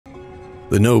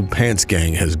The no pants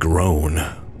gang has grown.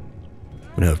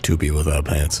 We have 2 people without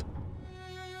pants.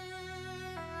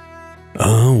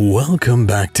 Welcome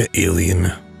back to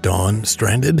Alien Dawn.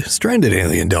 Stranded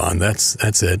Alien Dawn. That's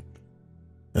it.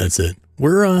 That's it.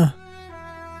 We're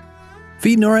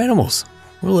feeding our animals.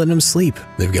 We're letting them sleep.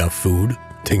 They've got food.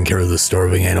 Taking care of the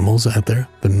starving animals out there.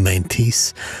 The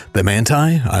mantis. The manti?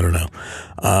 I don't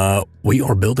know. We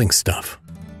are building stuff.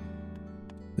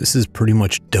 This is pretty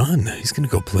much done. He's gonna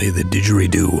go play the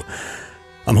didgeridoo.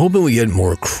 I'm hoping we get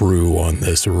more crew on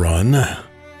this run.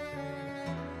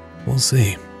 We'll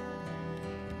see.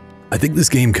 I think this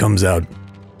game comes out,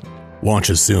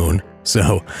 launches soon,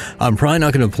 so I'm probably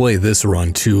not going to play this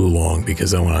run too long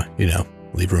because I want to, you know,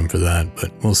 leave room for that,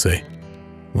 but we'll see.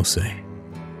 We'll see.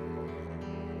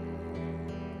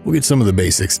 We'll get some of the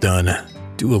basics done,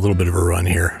 do a little bit of a run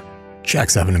here.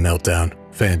 Jack's having a meltdown.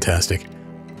 Fantastic.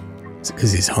 Is it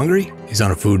because he's hungry? He's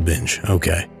on a food binge.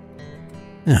 Okay.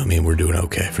 I mean, we're doing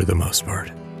okay for the most part.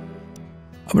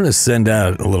 I'm going to send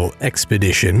out a little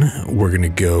expedition. We're going to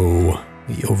go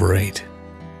over 8.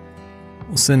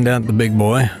 We'll send out the big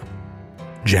boy,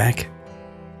 Jack,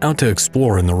 out to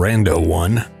explore in the rando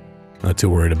one. Not too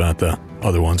worried about the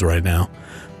other ones right now.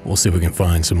 We'll see if we can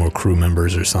find some more crew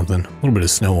members or something. A little bit of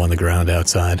snow on the ground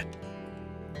outside.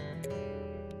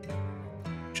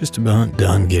 Just about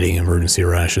done getting emergency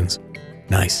rations.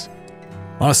 Nice.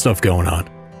 A lot of stuff going on.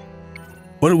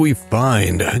 What did we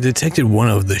find? I detected one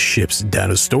of the ship's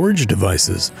data storage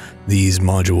devices. These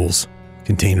modules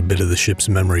contain a bit of the ship's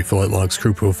memory, flight logs,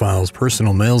 crew profiles,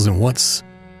 personal mails, and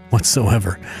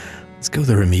whatsoever. Let's go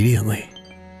there immediately.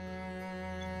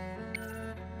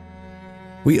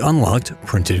 We unlocked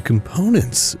printed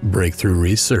components. Breakthrough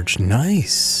research.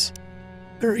 Nice.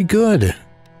 Very good.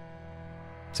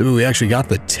 So we actually got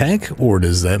the tech, or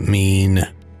does that mean...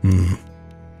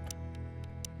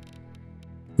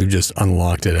 We've just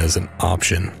unlocked it as an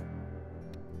option.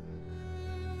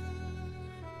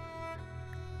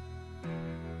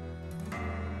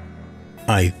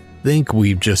 I think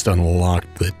we've just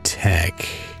unlocked the tech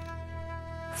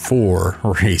for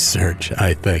research,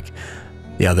 I think.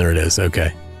 Yeah, there it is.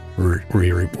 Okay.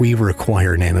 We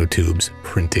require nanotubes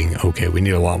printing. Okay, we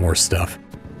need a lot more stuff.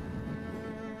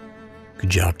 Good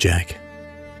job, Jack.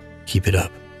 Keep it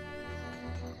up.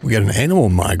 We got an animal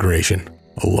migration.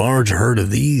 A large herd of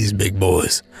these big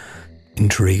boys.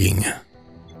 Intriguing.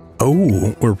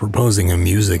 Oh, we're proposing a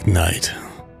music night.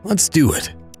 Let's do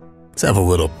it. Let's have a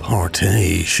little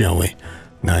party, shall we?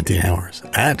 19 hours.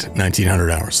 At 1900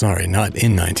 hours. Sorry, not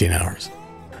in 19 hours.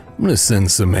 I'm going to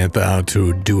send Samantha out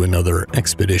to do another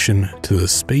expedition to the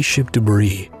spaceship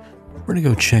debris. We're going to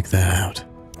go check that out.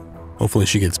 Hopefully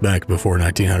she gets back before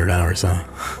 1900 hours, huh?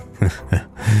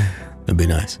 That'd be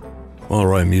nice. All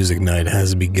right, music night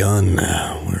has begun.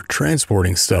 We're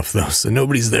transporting stuff, though, so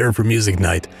nobody's there for music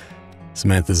night.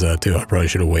 Samantha's out, too. I probably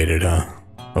should have waited, huh?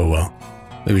 Oh, well.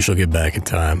 Maybe she'll get back in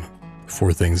time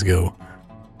before things go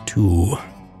too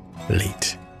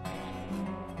late.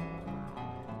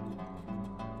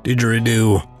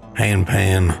 Didgeridoo, hand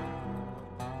pan.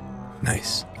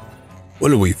 Nice. What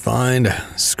do we find?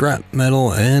 Scrap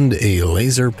metal and a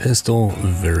laser pistol.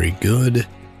 Very good.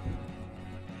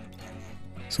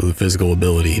 So the physical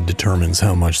ability determines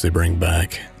how much they bring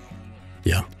back.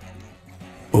 Yeah.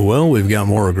 Well, we've got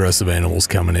more aggressive animals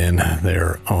coming in.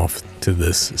 They're off to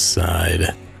this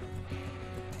side.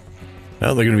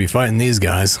 Well, they're going to be fighting these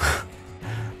guys.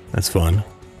 That's fun.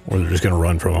 Or they're just going to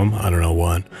run from them. I don't know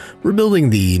what. We're building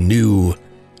the new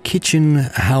kitchen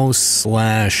house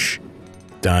slash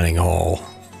dining hall.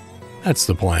 That's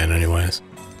the plan anyways.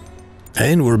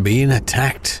 And we're being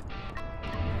attacked.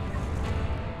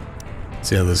 Let's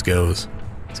see how this goes.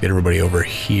 Let's get everybody over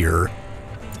here.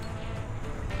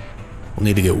 We'll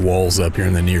need to get walls up here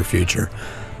in the near future.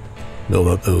 Build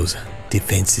up those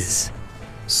defenses.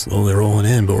 Slowly rolling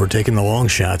in, but we're taking the long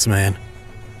shots, man.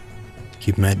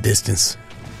 Keep them at distance.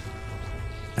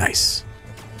 Nice.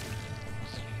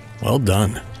 Well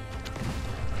done.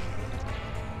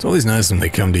 It's always nice when they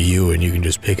come to you and you can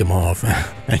just pick them off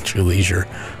at your leisure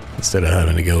instead of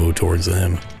having to go towards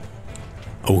them.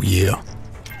 Oh yeah.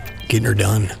 Getting her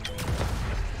done.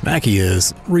 Mackie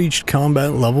has reached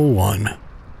combat level 1.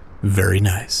 Very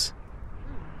nice.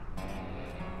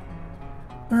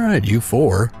 Alright, you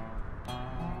 4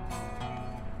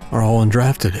 are all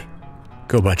undrafted.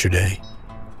 Go about your day.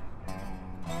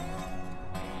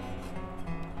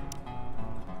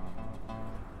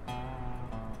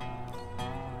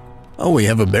 Oh, we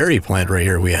have a berry plant right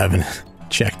here we haven't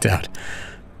checked out.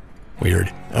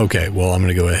 Weird. Okay, well, I'm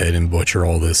gonna go ahead and butcher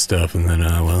all this stuff, and then,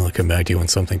 well, I'll come back to you when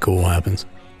something cool happens.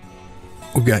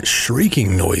 We've got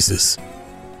shrieking noises.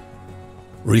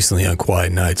 Recently on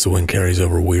quiet nights, the wind carries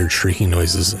over weird shrieking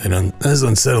noises, and as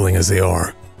unsettling as they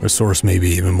are, their source may be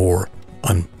even more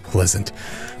unpleasant.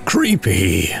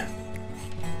 Creepy!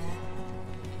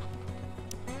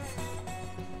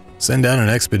 Send out an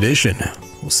expedition.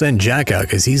 We'll send Jack out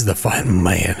because he's the fighting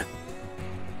man.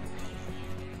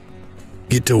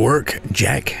 Get to work,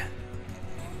 Jack.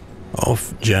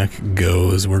 Off Jack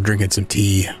goes. We're drinking some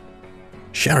tea.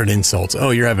 Shouted insults.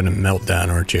 Oh, you're having a meltdown,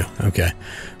 aren't you? Okay.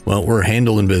 Well, we're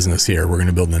handling business here. We're going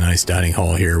to build a nice dining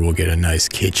hall here. We'll get a nice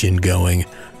kitchen going.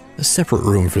 A separate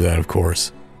room for that, of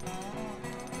course.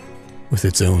 With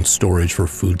its own storage for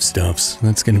foodstuffs.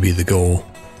 That's going to be the goal.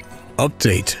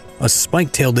 Update. A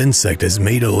spike-tailed insect has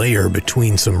made a lair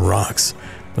between some rocks.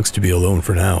 Looks to be alone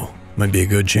for now. Might be a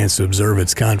good chance to observe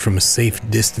its kind from a safe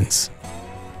distance.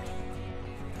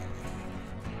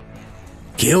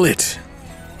 Kill it!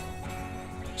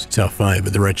 It's a tough fight,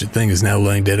 but the wretched thing is now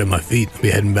laying dead at my feet. I'll be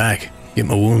heading back. Get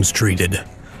my wounds treated.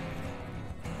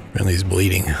 Apparently he's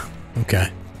bleeding. Okay.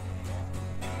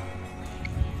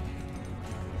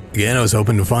 Again, I was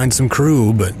hoping to find some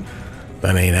crew, but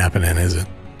that ain't happening, is it?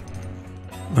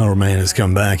 Our man has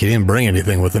come back. He didn't bring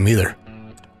anything with him either.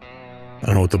 I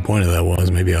don't know what the point of that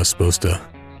was. Maybe I was supposed to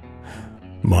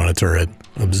monitor it,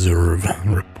 observe,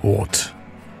 report.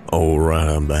 Alright,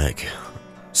 I'm back.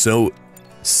 So,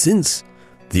 since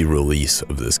the release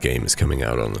of this game is coming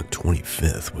out on the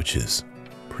 25th, which is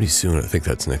pretty soon, I think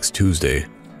that's next Tuesday,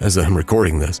 as I'm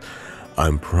recording this,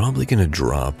 I'm probably going to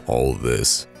drop all of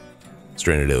this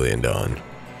Stranded Alien Dawn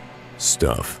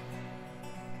stuff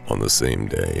on the same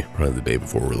day, probably the day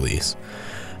before release.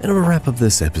 And I'm going to wrap up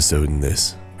this episode in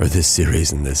this, or this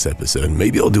series in this episode.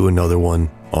 Maybe I'll do another one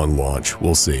on launch.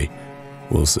 We'll see.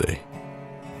 We'll see.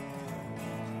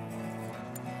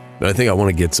 But I think I want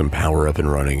to get some power up and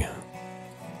running,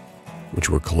 which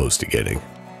we're close to getting.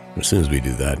 As soon as we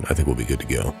do that, I think we'll be good to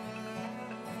go.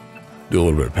 Do a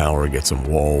little bit of power, get some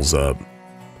walls up,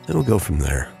 and we'll go from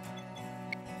there.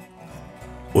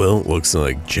 Well, looks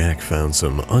like Jack found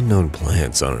some unknown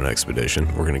plants on an expedition.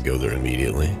 We're going to go there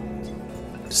immediately.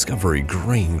 Discovery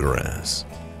grain grass.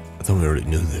 I thought we already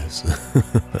knew this.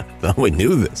 I thought we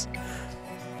knew this.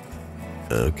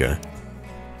 Okay.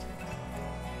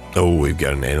 Oh, we've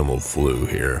got an animal flu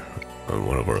here on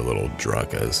one of our little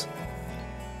drakas.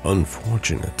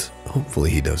 Unfortunate. Hopefully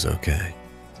he does okay.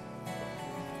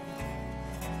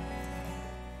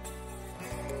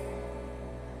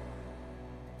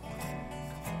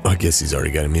 I guess he's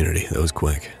already got immunity. That was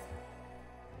quick.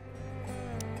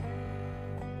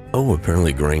 Oh,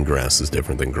 apparently grain grass is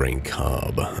different than grain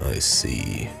cob. I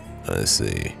see. I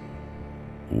see.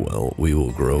 Well, we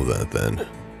will grow that then.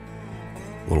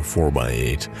 A little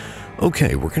 4x8.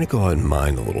 Okay, we're going to go out and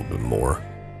mine a little bit more.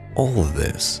 All of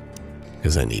this.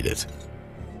 Because I need it.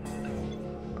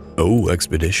 Oh,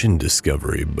 Expedition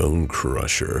Discovery Bone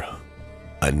Crusher.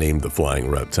 I named the flying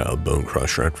reptile Bone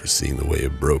Crusher after seeing the way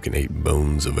it broke and ate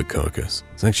bones of a carcass.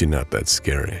 It's actually not that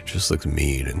scary. It just looks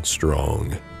mean and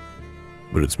strong.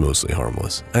 But it's mostly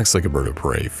harmless. Acts like a bird of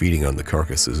prey, feeding on the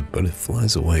carcasses, but it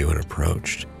flies away when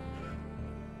approached.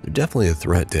 They're definitely a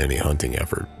threat to any hunting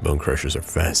effort. Bone crushers are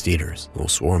fast eaters. They'll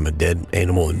swarm a dead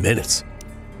animal in minutes.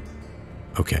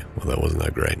 Okay, well that wasn't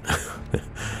that great.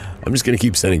 I'm just gonna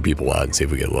keep sending people out and see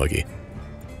if we get lucky.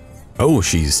 Oh,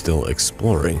 she's still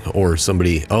exploring. Or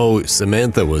somebody... Oh,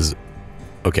 Samantha was...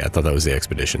 Okay, I thought that was the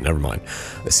expedition. Never mind.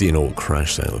 I see an old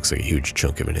crash site. Looks like a huge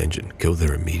chunk of an engine. Go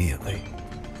there immediately.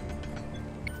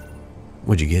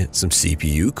 What'd you get? Some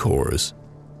CPU cores.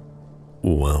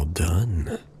 Well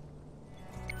done.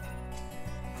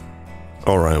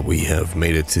 Alright, we have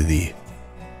made it to the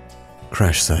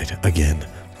crash site again.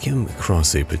 Came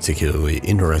across a particularly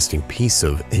interesting piece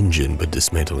of engine, but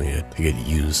dismantling it to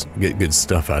get good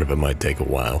stuff out of it might take a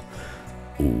while.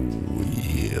 Ooh,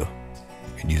 yeah.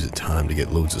 Could use the time to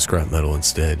get loads of scrap metal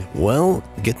instead. Well,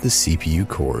 get the CPU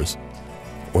cores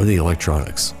or the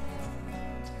electronics.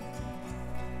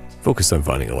 Focus on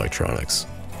finding electronics.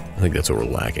 I think that's what we're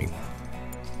lacking.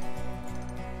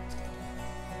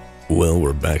 Well,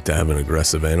 we're back to having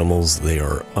aggressive animals. They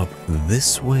are up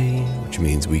this way, which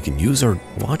means we can use our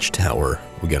watchtower.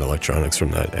 We got electronics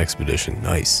from that expedition.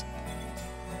 Nice.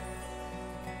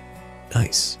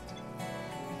 Nice.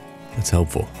 That's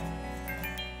helpful.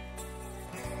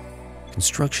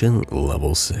 Construction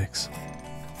level 6.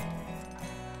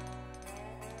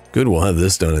 Good, we'll have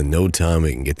this done in no time.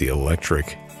 We can get the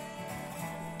electric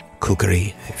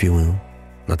cookery, if you will.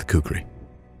 Not the cookery.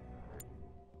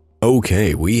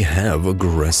 Okay, we have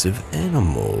aggressive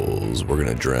animals. We're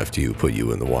gonna draft you, put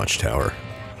you in the watchtower.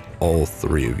 All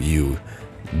three of you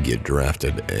get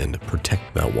drafted and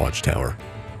protect that watchtower.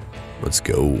 Let's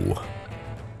go.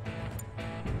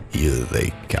 Here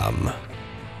they come.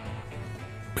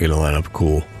 We're gonna line up a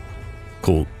cool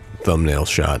thumbnail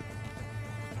shot.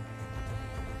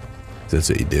 That's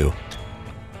what you do.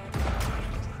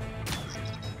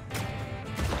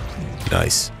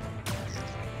 Nice.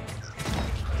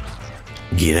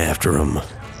 Get after him.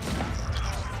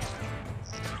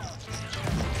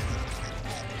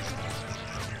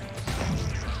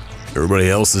 Everybody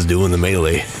else is doing the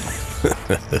melee.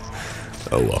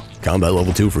 Oh well. Combat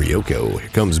level 2 for Yoko. Here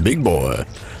comes Big Boy.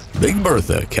 Big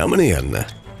Bertha coming in.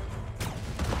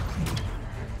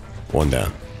 One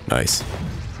down. Nice.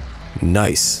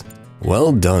 Nice.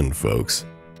 Well done, folks.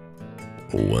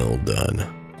 Well done.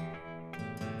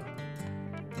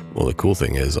 Well, the cool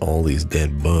thing is all these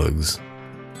dead bugs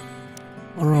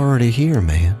are already here,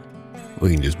 man.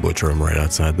 We can just butcher them right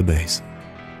outside the base.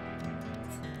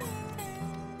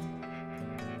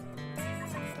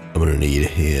 I'm gonna need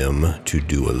him to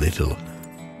do a little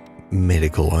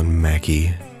medical on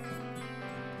Mackie.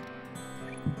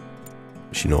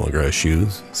 She no longer has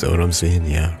shoes. Is that what I'm saying?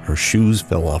 Yeah, her shoes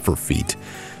fell off her feet.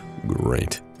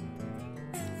 Great.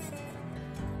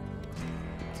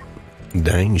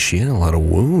 Dang, she had a lot of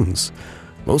wounds.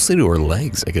 Mostly to her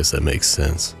legs. I guess that makes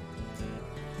sense.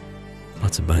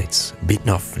 Lots of bites. Bitten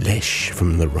off flesh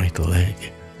from the right leg.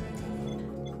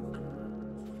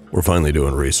 We're finally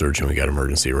doing research and we got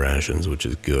emergency rations, which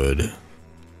is good.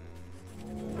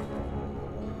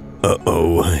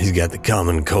 Uh-oh, he's got the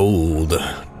common cold.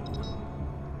 I'm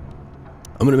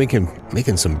gonna make him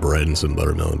making some bread and some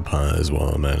buttermelon pies while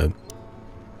I'm at it.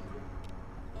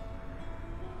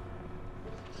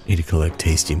 Need to collect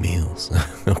tasty meals.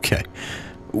 Okay.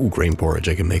 Ooh, grain porridge,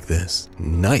 I can make this.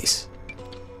 Nice.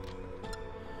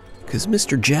 Because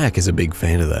Mr. Jack is a big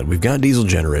fan of that. We've got diesel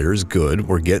generators, good,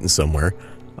 we're getting somewhere.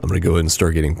 I'm gonna go ahead and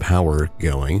start getting power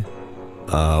going.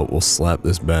 We'll slap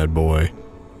this bad boy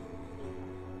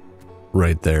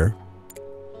right there.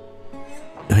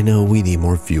 I know we need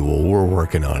more fuel, we're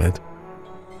working on it.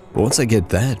 But once I get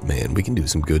that, man, we can do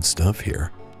some good stuff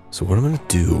here. So what I'm gonna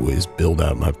do is build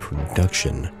out my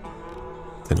production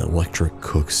with an electric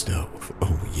cook stove.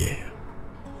 Oh yeah.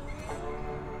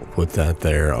 We'll put that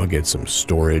there, I'll get some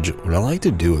storage. What I like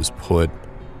to do is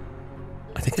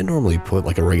I think I normally put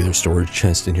like a regular storage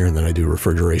chest in here and then I do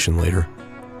refrigeration later.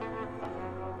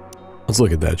 Let's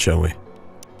look at that, shall we?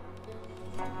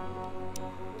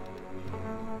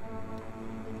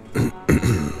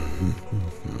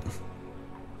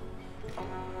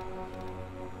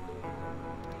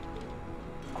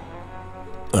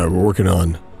 Alright, we're working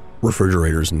on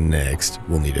refrigerators next.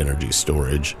 We'll need energy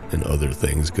storage and other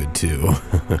things good too.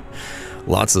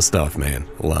 Lots of stuff, man.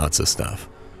 Lots of stuff.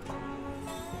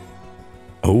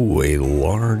 Oh, a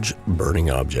large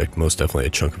burning object. Most definitely a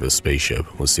chunk of a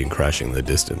spaceship was seen crashing in the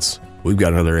distance. We've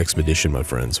got another expedition, my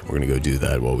friends. We're going to go do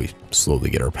that while we slowly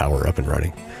get our power up and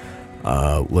running.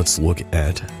 Let's look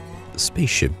at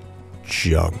spaceship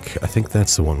junk. I think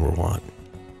that's the one we want.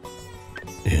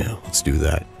 Yeah, let's do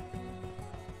that.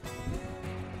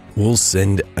 We'll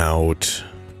send out...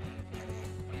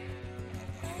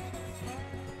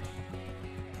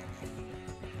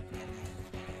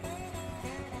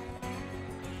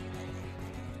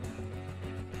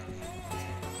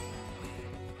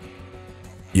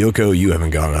 Yoko, you haven't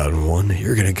gone out in one.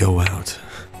 You're gonna go out.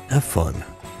 Have fun.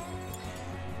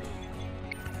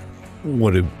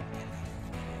 What did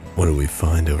we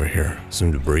find over here?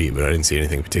 Some debris, but I didn't see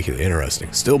anything particularly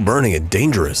interesting. Still burning and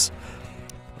dangerous.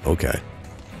 Okay.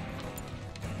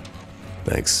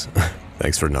 Thanks.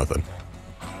 Thanks for nothing.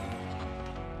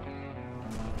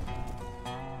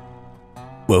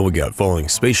 Well, we got falling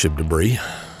spaceship debris.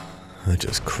 That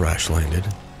just crash landed.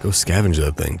 Go scavenge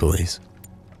that thing, please.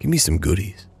 Give me some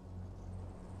goodies.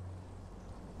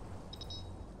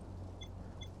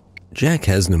 Jack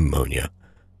has pneumonia.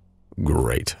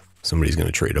 Great. Somebody's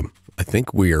gonna treat him. I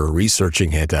think we are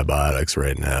researching antibiotics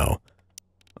right now.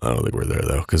 I don't think we're there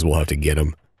though, because we'll have to get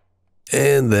them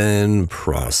and then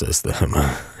process them.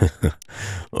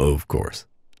 Of course.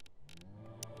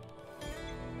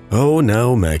 Oh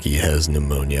no, Mackie has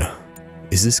pneumonia.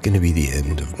 Is this gonna be the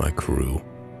end of my crew?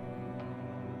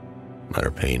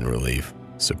 Minor pain relief.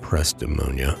 Suppressed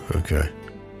pneumonia. Okay.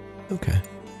 Okay.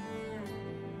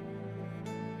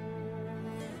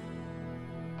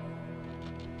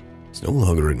 It's no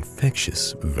longer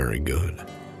infectious. Very good.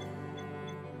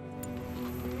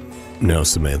 Now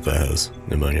Samantha has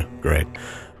pneumonia. Great.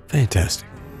 Fantastic.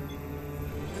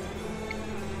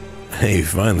 Hey,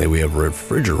 finally we have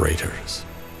refrigerators.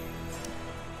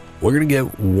 We're gonna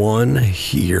get one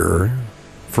here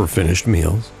for finished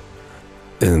meals.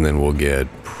 And then we'll get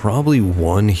probably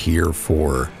one here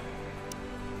for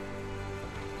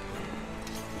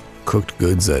cooked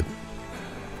goods that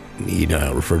need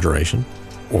refrigeration,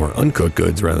 or uncooked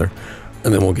goods rather,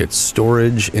 and then we'll get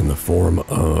storage in the form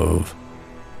of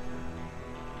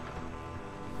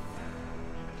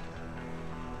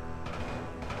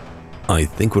I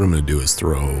think what I'm going to do is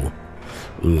throw...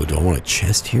 Ooh, do I want a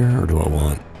chest here, or do I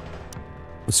want...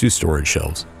 Let's do storage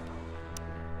shelves.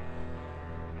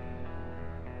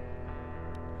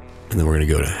 And then we're going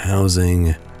to go to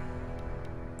housing.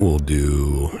 We'll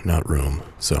do... Not room,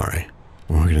 sorry.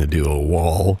 We're going to do a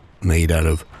wall made out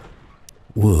of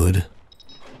wood.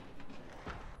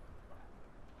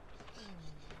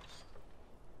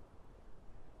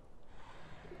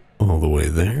 All the way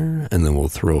there, and then we'll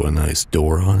throw a nice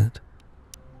door on it.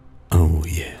 Oh,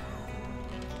 yeah.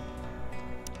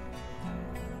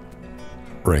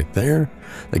 Right there.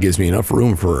 That gives me enough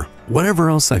room for whatever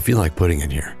else I feel like putting in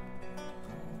here.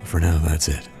 For now, that's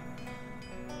it.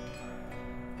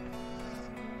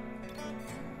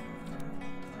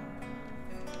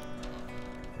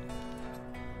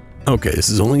 Okay, this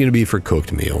is only going to be for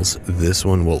cooked meals. This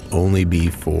one will only be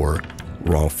for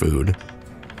raw food.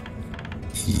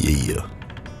 Yeah.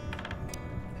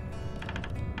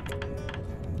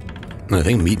 I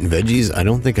think meat and veggies, I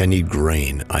don't think I need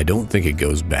grain. I don't think it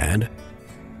goes bad.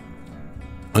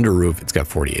 Under roof, it's got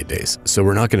 48 days. So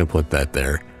we're not going to put that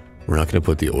there. We're not going to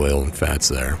put the oil and fats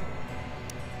there.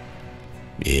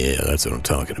 Yeah, that's what I'm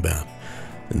talking about.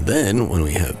 And then when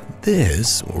we have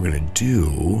this, what we're going to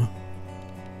do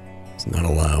is not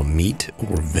allow meat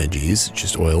or veggies,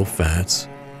 just oil, fats.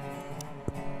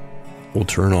 We'll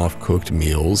turn off cooked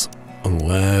meals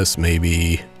unless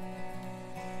maybe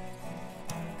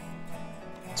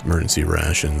it's emergency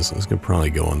rations. This could probably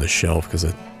go on the shelf because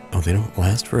they don't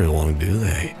last very long, do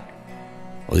they?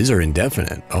 Well, these are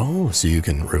indefinite. Oh, so you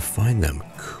can refine them.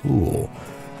 Cool.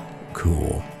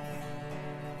 Cool.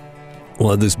 We'll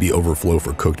have this be overflow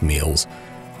for cooked meals.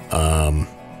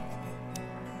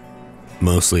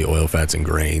 Mostly oil, fats, and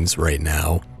grains right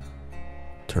now.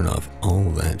 Turn off all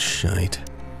that shite.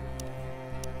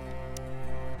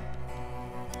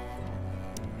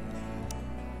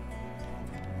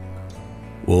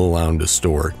 We'll allow them to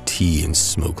store tea and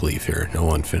smoke leaf here.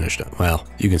 No unfinished. Well,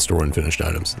 you can store unfinished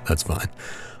items. That's fine.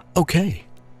 Okay.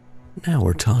 Now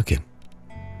we're talking.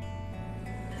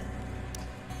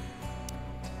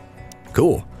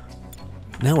 Cool.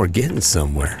 Now we're getting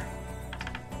somewhere.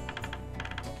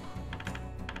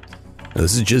 Now,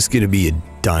 this is just going to be a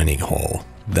dining hall.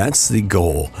 That's the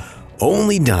goal.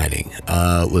 Only dining.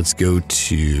 Let's go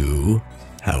to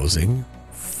housing,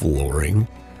 flooring.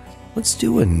 Let's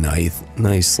do a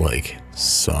nice, like,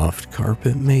 soft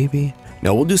carpet, maybe?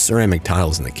 No, we'll do ceramic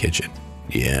tiles in the kitchen.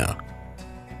 Yeah.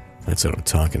 That's what I'm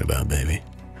talking about, baby.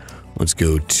 Let's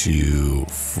go to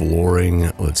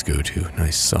flooring. Let's go to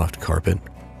nice soft carpet.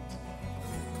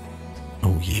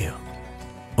 Oh, yeah.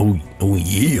 Oh,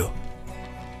 yeah.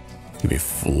 Give me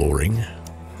flooring.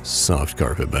 Soft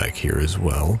carpet back here as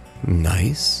well.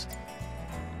 Nice.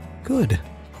 Good.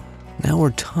 Now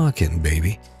we're talking,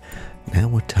 baby. Now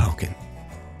we're talking.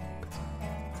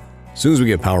 As soon as we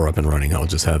get power up and running, I'll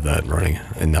just have that running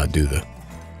and not do the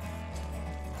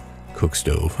cook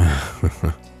stove.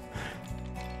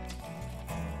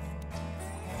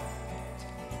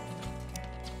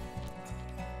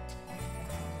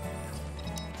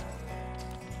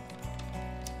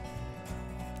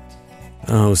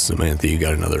 Oh, Samantha, you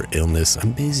got another illness.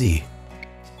 I'm busy.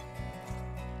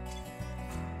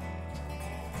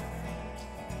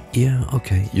 Yeah,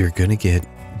 okay, you're gonna get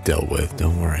dealt with,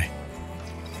 don't worry.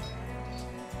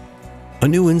 A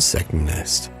new insect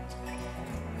nest.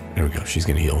 There we go, she's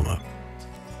gonna heal him up.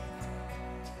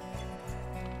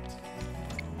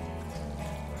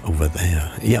 Over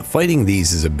there. Yeah, fighting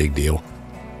these is a big deal.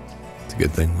 It's a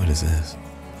good thing. What is this?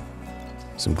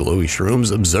 Some glowy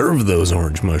shrooms. Observe those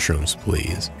orange mushrooms,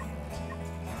 please.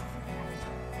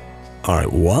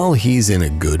 Alright, while he's in a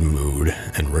good mood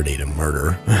and ready to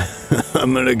murder,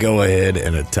 I'm gonna go ahead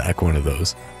and attack one of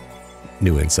those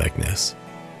new insect nests.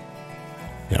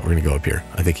 Yeah, we're gonna go up here.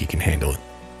 I think he can handle it.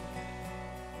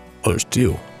 Oh, there's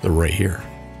two. They're right here.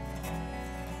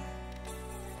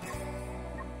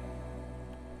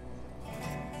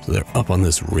 So they're up on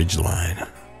this ridge line.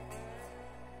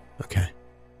 Okay.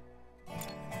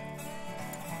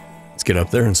 Let's get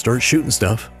up there and start shooting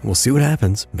stuff. We'll see what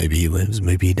happens. Maybe he lives,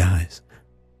 maybe he dies.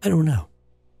 I don't know.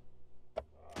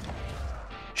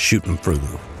 Shoot him through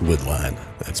the wood line.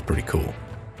 That's pretty cool.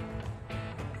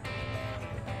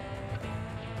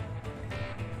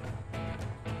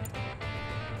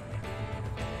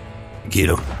 Get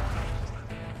him.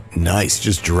 Nice,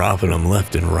 just dropping them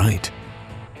left and right.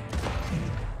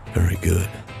 Very good.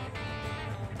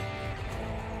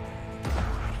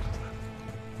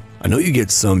 I know you get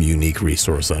some unique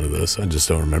resource out of this. I just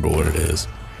don't remember what it is.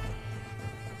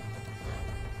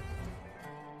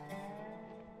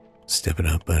 Step it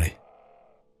up, buddy.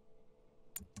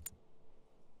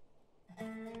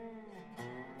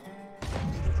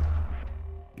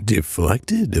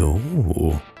 Deflected?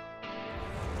 Oh.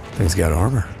 Thing's got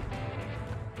armor.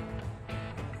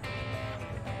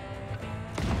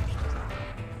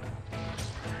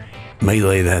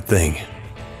 Melee that thing.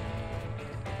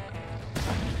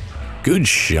 Good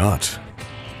shot.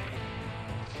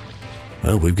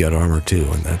 Well, we've got armor too,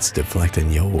 and that's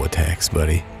deflecting yo attacks,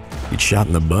 buddy. Get shot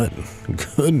in the butt.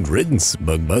 Good riddance,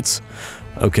 bug butts.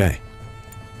 Okay.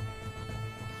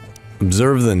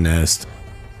 Observe the nest.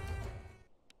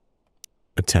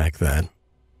 Attack that.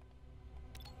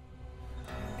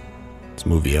 Let's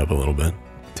move you up a little bit.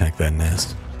 Attack that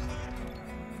nest.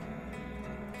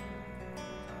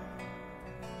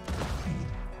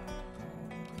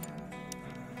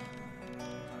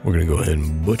 We're going to go ahead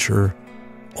and butcher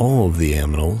all of the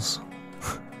aminals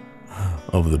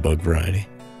of the bug variety.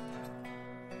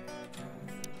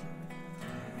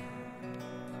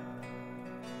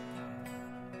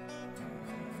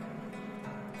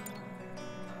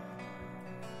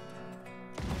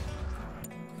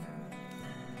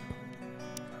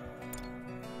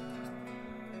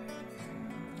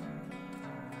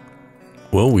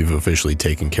 Well, we've officially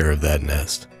taken care of that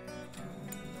nest.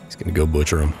 He's gonna go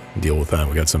butcher him, deal with that.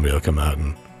 We got somebody to come out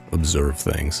and observe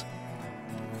things.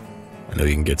 I know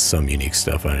you can get some unique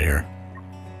stuff out of here.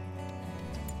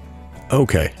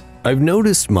 Okay, I've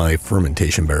noticed my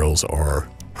fermentation barrels are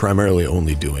primarily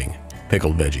only doing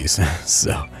pickled veggies,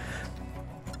 so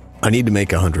I need to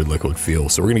make 100 liquid fuel.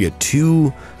 So we're gonna get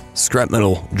 2 scrap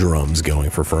metal drums going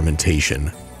for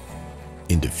fermentation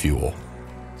into fuel.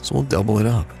 So we'll double it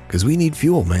up, because we need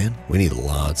fuel, man. We need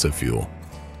lots of fuel.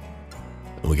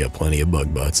 And we got plenty of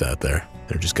bug butts out there.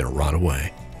 They're just gonna rot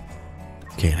away.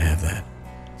 Can't have that.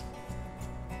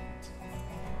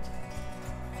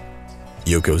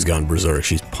 Yoko's gone berserk.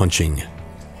 She's punching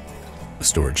the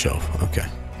storage shelf. Okay.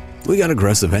 We got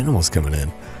aggressive animals coming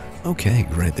in. Okay,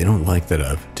 great. They don't like that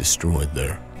I've destroyed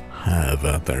their hive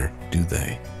out there, do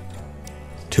they?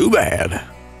 Too bad.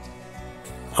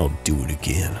 I'll do it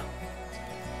again.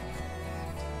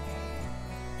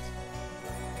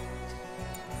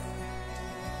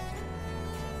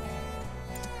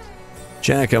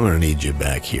 Jack, I'm gonna need you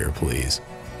back here, please.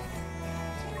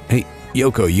 Hey,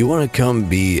 Yoko, you wanna come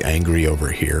be angry over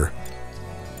here?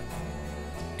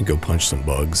 And go punch some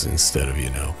bugs instead of, you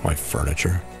know, my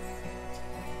furniture?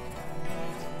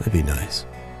 That'd be nice.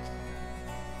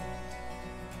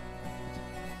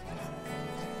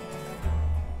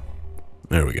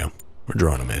 There we go. We're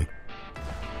drawing them in.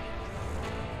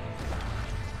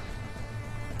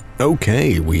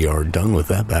 Okay, we are done with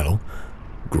that battle.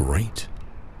 Great.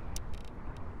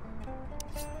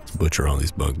 Let's butcher all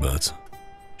these bug butts,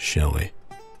 shall we?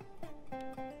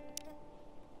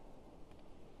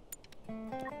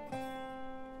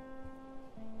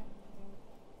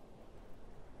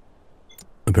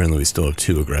 Apparently we still have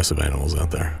 2 aggressive animals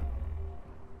out there.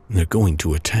 And they're going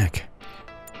to attack.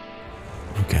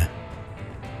 Okay.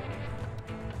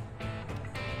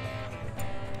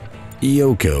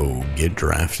 Yoko, get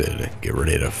drafted. Get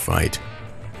ready to fight.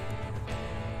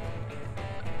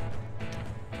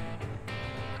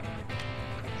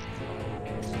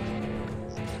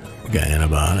 We got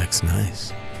antibiotics,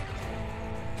 nice.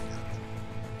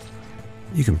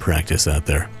 You can practice out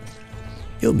there.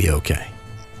 You'll be okay.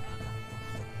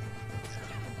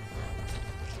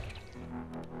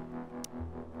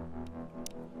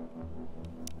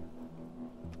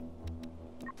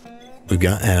 We've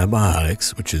got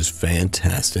antibiotics, which is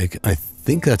fantastic. I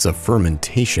think that's a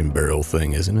fermentation barrel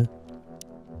thing, isn't it?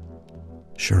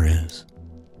 Sure is.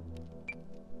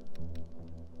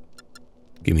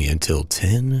 Give me until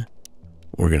 10.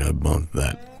 We're gonna bump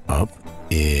that up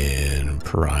in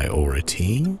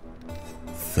priority.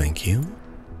 Thank you.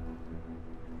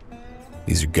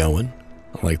 These are going.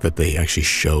 I like that they actually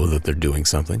show that they're doing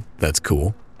something. That's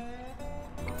cool.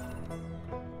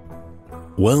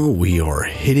 Well, we are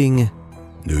hitting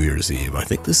New Year's Eve. I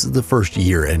think this is the first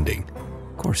year ending.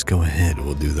 Of course, go ahead.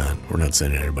 We'll do that. We're not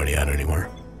sending anybody out anymore.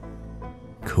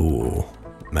 Cool.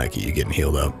 Mackie, you getting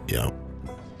healed up? Yeah.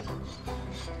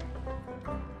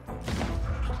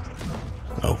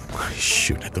 Oh,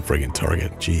 shoot at the friggin'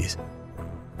 target. Jeez.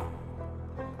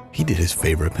 He did his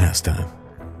favorite pastime.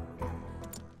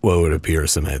 Well, it would appear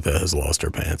Samantha has lost her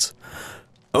pants.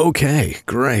 Okay,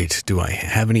 great. Do I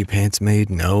have any pants made?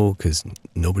 No, because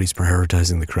nobody's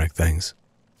prioritizing the correct things.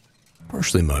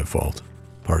 Partially my fault.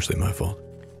 Partially my fault.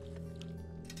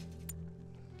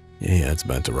 Yeah, it's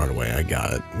about to run away. I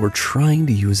got it. We're trying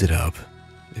to use it up.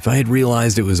 If I had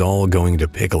realized it was all going to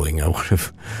pickling, I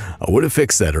would have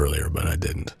fixed that earlier, but I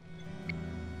didn't.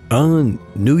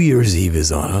 New Year's Eve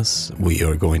is on us. We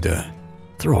are going to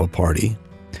throw a party,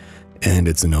 and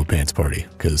it's a no pants party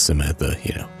because Samantha,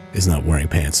 you know, is not wearing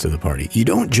pants to the party. You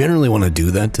don't generally want to do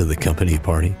that to the company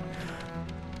party.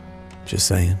 Just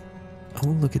saying. Oh,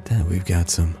 look at that. We've got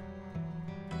some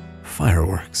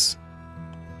fireworks.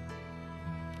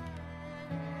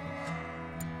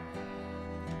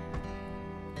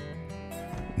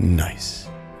 Nice.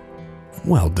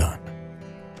 Well done.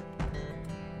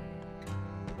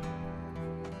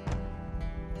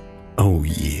 Oh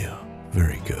yeah,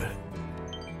 very good.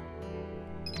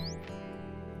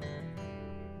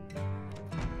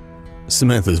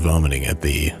 Samantha's vomiting at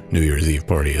the New Year's Eve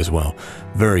party as well.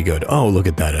 Very good. Oh, look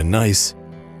at that. A nice,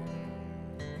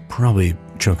 probably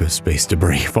chunk of space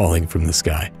debris falling from the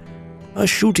sky. A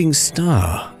shooting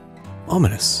star.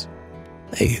 Ominous.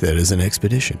 Hey, that is an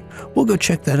expedition. We'll go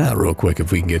check that out real quick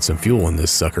if we can get some fuel in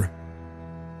this sucker.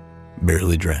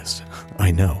 Barely dressed.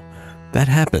 I know. That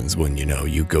happens when, you know,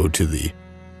 you go to the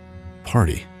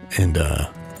party and,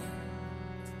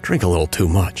 drink a little too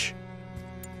much.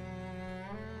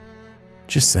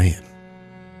 Just saying.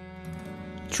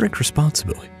 Drink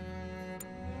responsibly.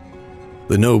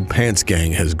 The no pants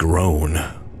gang has grown.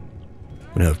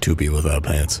 We have 2 people without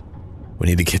pants. We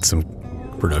need to get some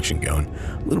production going.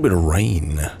 A little bit of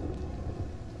rain.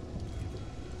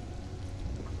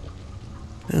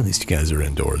 At least you guys are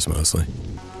indoors mostly.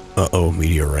 Uh-oh,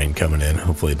 meteor rain coming in.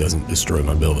 Hopefully it doesn't destroy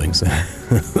my buildings.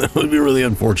 That would be really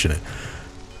unfortunate.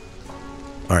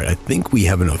 Alright, I think we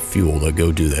have enough fuel to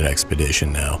go do that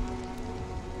expedition now.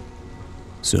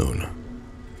 Soon.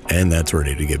 And that's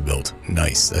ready to get built.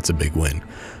 Nice, that's a big win.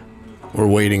 We're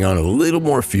waiting on a little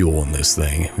more fuel in this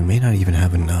thing. We may not even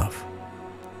have enough.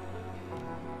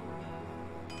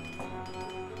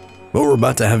 But we're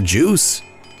about to have juice.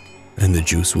 And the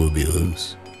juice will be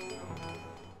loose.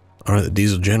 Alright, the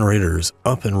diesel generator is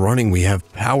up and running. We have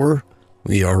power.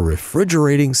 We are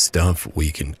refrigerating stuff.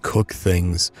 We can cook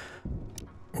things.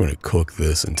 We're going to cook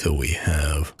this until we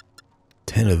have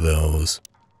 10 of those.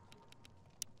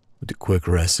 We'll do quick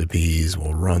recipes.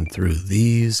 We'll run through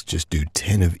these. Just do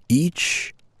 10 of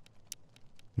each.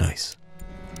 Nice.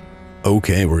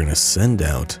 Okay, we're going to send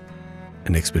out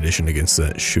an expedition against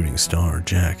that shooting star,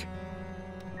 Jack.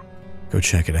 Go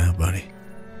check it out, buddy.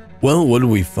 Well, what do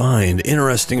we find?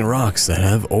 Interesting rocks that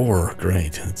have ore.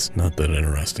 Great, it's not that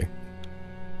interesting.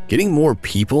 Getting more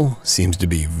people seems to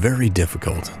be very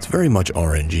difficult. It's very much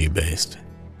RNG based.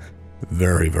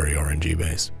 Very, very RNG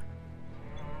based.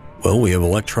 Well, we have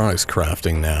electronics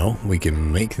crafting now. We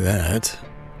can make that.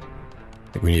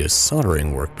 I think we need a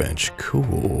soldering workbench.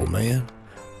 Cool, man.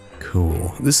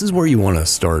 Cool. This is where you want to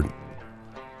start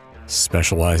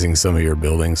specializing some of your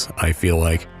buildings, I feel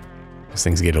like. As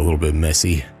things get a little bit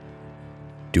messy.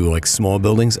 Do like small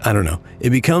buildings? I don't know. It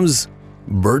becomes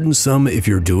burdensome if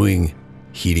you're doing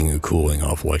heating and cooling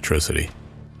off electricity.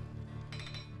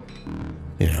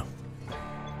 You know.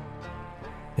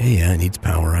 Yeah, it needs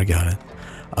power. I got it.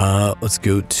 Let's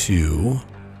go to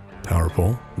power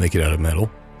pole. Make it out of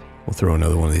metal. We'll throw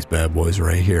another one of these bad boys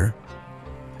right here.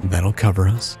 That'll cover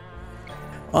us.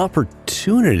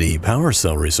 Opportunity power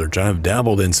cell research. I've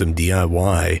dabbled in some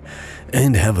DIY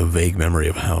and have a vague memory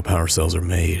of how power cells are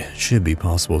made. Should be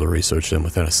possible to research them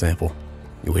without a sample.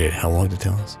 You waited how long to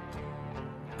tell us?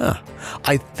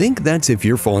 I think that's if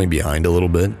you're falling behind a little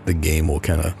bit, the game will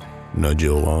kind of nudge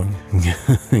you along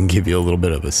and give you a little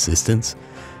bit of assistance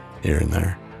here and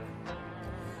there.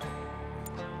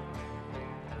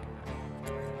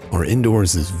 Our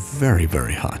indoors is very,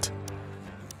 very hot.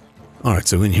 Alright,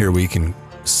 so in here we can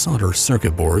solder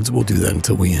circuit boards. We'll do that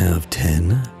until we have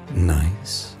 10.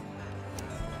 Nice.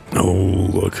 Oh,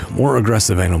 look, more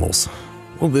aggressive animals.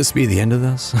 Will this be the end of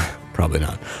this? Probably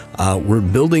not. We're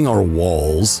building our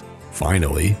walls,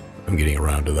 finally. I'm getting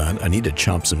around to that. I need to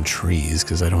chop some trees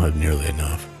because I don't have nearly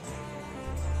enough.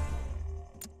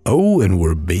 Oh, and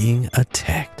we're being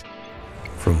attacked.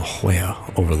 From where?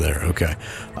 Over there, okay.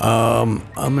 I'm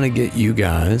gonna get you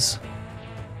guys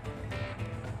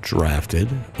drafted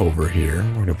over here.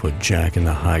 We're gonna put Jack in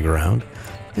the high ground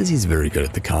because he's very good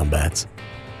at the combats.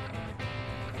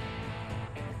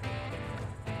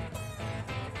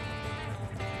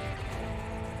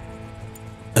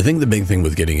 I think the big thing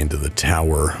with getting into the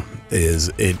tower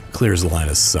is it clears the line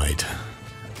of sight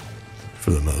for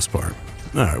the most part.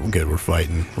 Alright, we're good. We're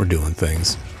fighting. We're doing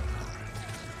things.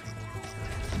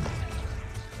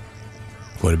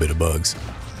 Quite a bit of bugs.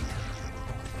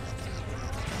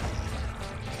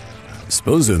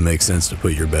 Suppose it would make sense to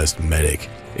put your best medic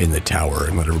in the tower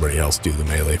and let everybody else do the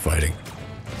melee fighting.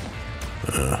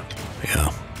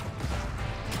 Yeah.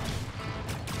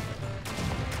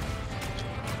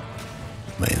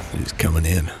 Man, he's coming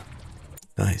in.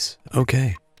 Nice.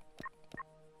 Okay.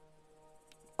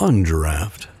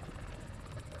 Undraft.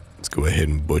 Let's go ahead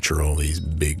and butcher all these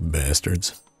big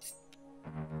bastards.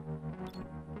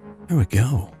 There we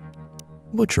go.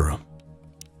 Butcher them.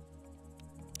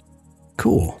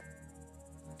 Cool.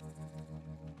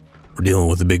 We're dealing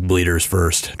with the big bleeders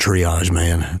first. Triage,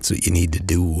 man. That's what you need to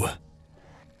do.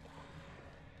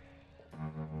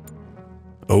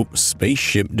 Oh,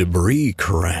 spaceship debris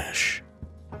crash.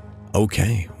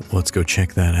 Okay, let's go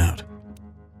check that out.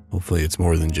 Hopefully it's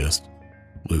more than just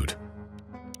loot.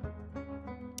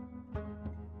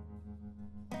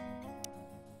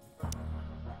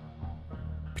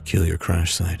 Peculiar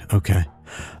crash site. Okay.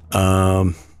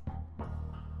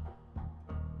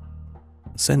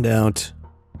 Send out...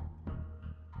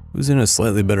 Who's in a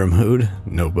slightly better mood?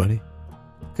 Nobody.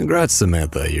 Congrats,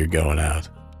 Samantha, you're going out.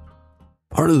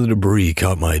 Part of the debris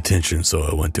caught my attention, so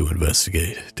I went to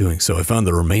investigate. Doing so, I found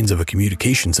the remains of a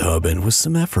communications hub, and with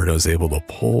some effort, I was able to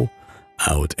pull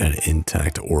out an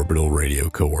intact orbital radio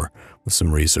core. With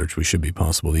some research, we should be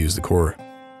possible to use the core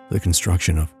for the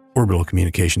construction of orbital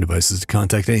communication devices to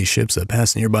contact any ships that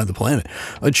pass nearby the planet.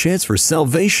 A chance for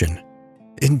salvation.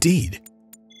 Indeed.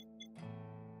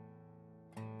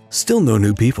 Still no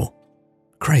new people.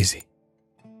 Crazy.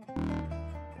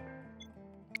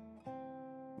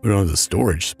 We don't have the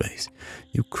storage space.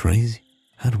 You crazy?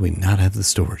 How do we not have the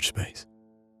storage space?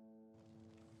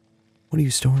 What are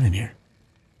you storing in here?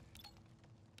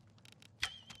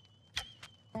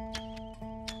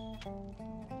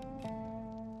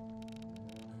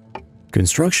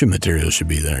 Construction materials should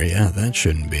be there. Yeah, that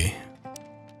shouldn't be.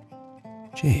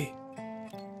 Gee.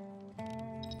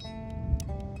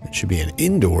 It should be an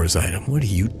indoors item. What are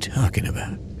you talking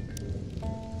about?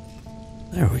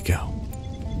 There we go.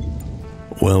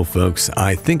 Well, folks,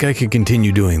 I think I could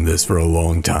continue doing this for a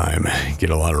long time, get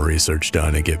a lot of research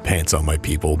done, and get pants on my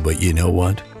people, but you know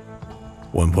what?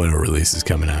 1.0 release is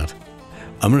coming out.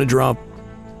 I'm going to drop...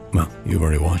 Well, you've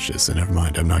already watched this, so never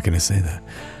mind. I'm not going to say that.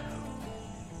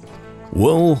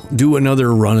 We'll do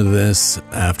another run of this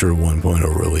after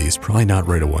 1.0 release. Probably not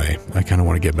right away. I kind of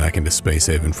want to get back into Space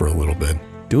Haven for a little bit.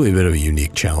 Do a bit of a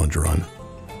unique challenge run.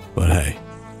 But hey,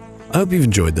 I hope you've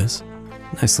enjoyed this.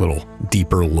 Nice little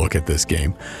deeper look at this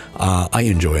game. I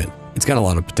enjoy it. It's got a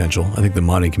lot of potential. I think the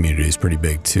modding community is pretty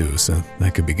big too, so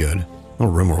that could be good. A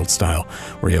little RimWorld style,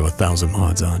 where you have 1,000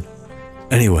 mods on.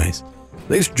 Anyways,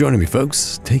 thanks for joining me,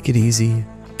 folks. Take it easy,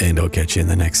 and I'll catch you in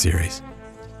the next series.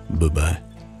 Bye-bye.